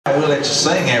We'll let you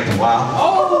sing after a while.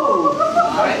 Oh!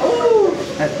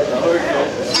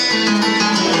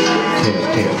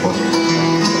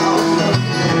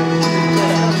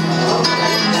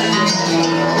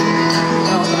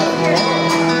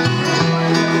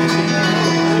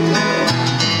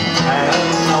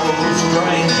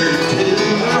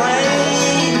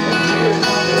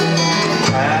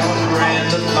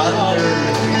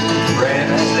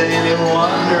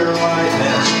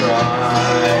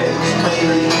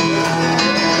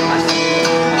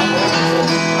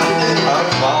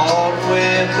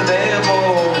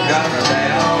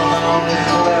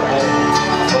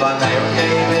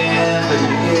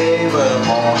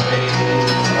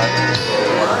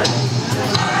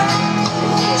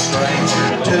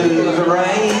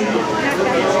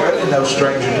 No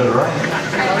stranger to the rain.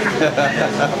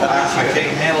 I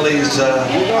can't handle these.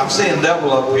 I'm seeing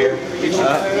double up here.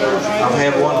 I've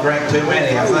had one drink too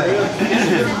many, I think.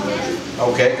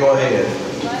 Okay, go ahead.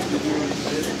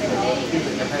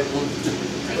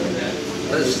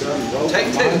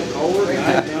 Take two.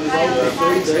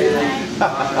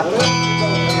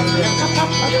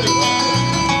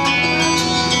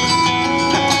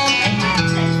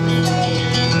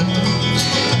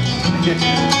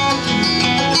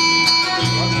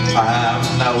 I'm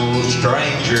no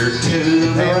stranger to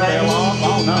the rain.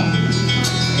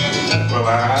 Well,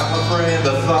 I'm a friend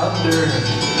of thunder.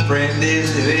 Friend,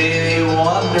 is it any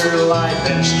wonder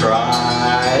lightning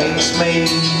strikes me?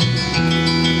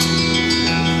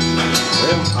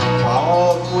 I'm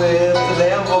walked with the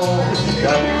devil,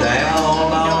 got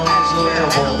down on his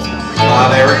level. I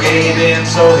never gave in,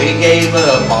 so he gave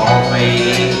up on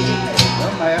me.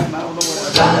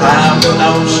 I'm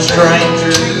no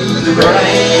stranger to the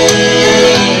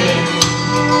rain.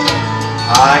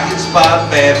 I can spot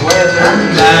bad weather. I'm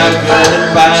good at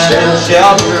finding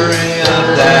shelter in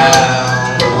a down.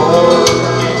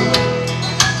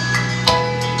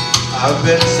 I've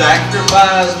been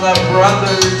sacrificed by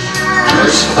brothers,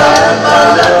 crucified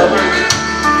by lovers,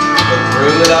 but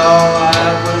through it all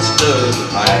I withstood the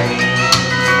pain.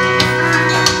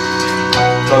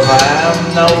 'Cause I'm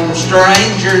no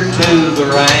stranger to the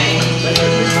rain.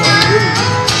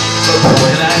 But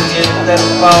when I get that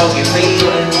foggy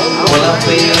feeling, when I'm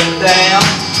feeling down,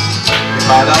 if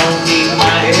I don't keep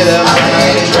my head up, I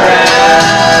may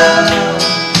drown.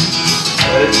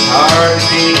 But it's hard to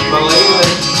keep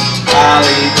believing I'll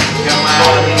even come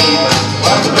out even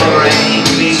when the rain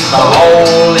beats a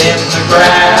hole in the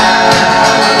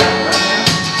ground.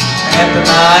 And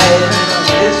tonight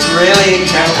it's really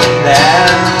coming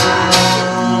down.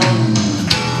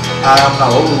 I'm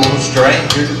no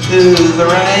stranger to the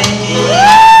rain,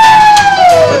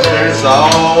 but there's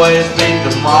always been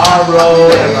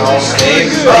tomorrow, and I'll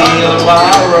still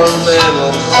borrow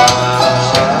little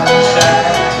sunshine.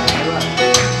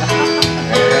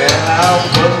 And I'll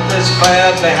put this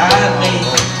cloud behind me,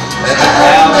 and the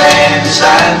cloud man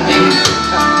beside me,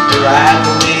 to ride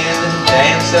the wind and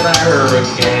dance in a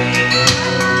hurricane.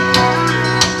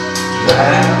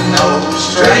 I'm no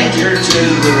stranger to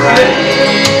the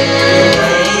rain.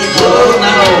 Oh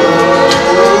no,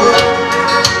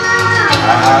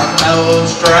 I'm no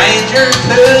stranger to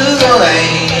the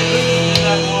rain.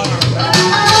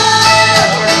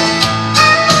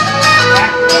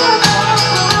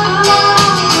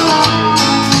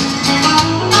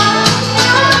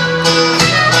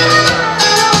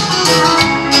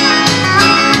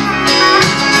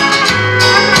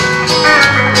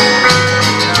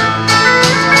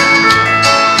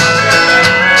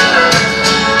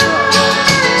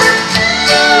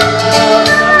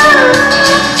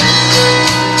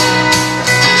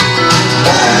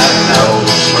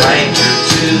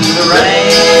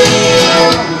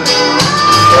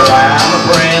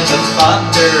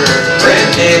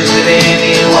 Is it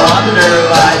any wonder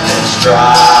lightning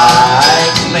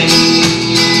strikes me?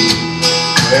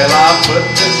 Well, I'll put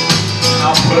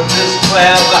this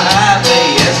cloud behind me.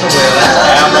 Yes, I will. That's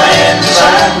how man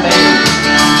beside me.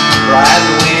 Ride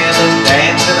the wind and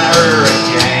dance in a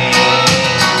hurricane.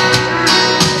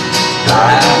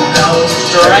 I'm no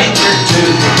stranger to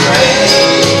the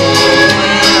rain.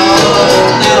 Oh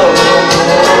no,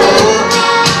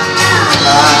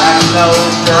 I'm no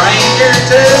stranger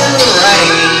to the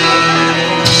rain.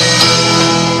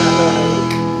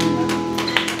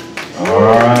 All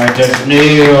right, that's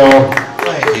Neal.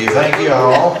 Thank you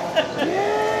all.